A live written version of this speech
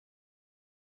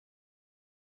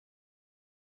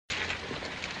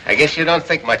I guess you don't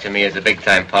think much of me as a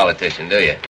big-time politician, do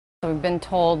you? We've been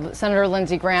told Senator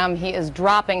Lindsey Graham, he is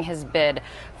dropping his bid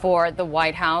for the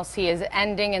White House. He is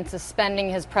ending and suspending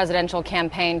his presidential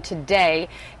campaign today.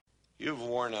 You've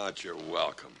worn out your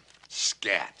welcome.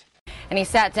 Scat. And he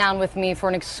sat down with me for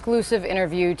an exclusive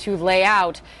interview to lay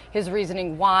out his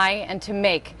reasoning why and to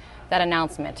make that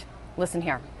announcement. Listen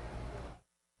here.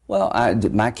 Well,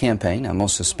 my campaign, I'm going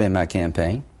to suspend my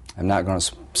campaign. I'm not going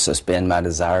to suspend my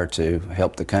desire to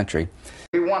help the country.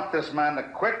 We want this man to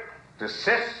quit,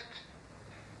 desist,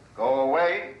 go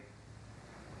away,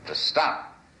 to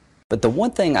stop. But the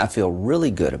one thing I feel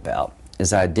really good about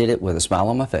is I did it with a smile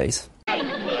on my face. You're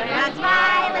not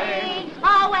smiling.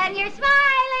 Oh, when you're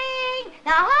smiling, the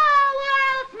whole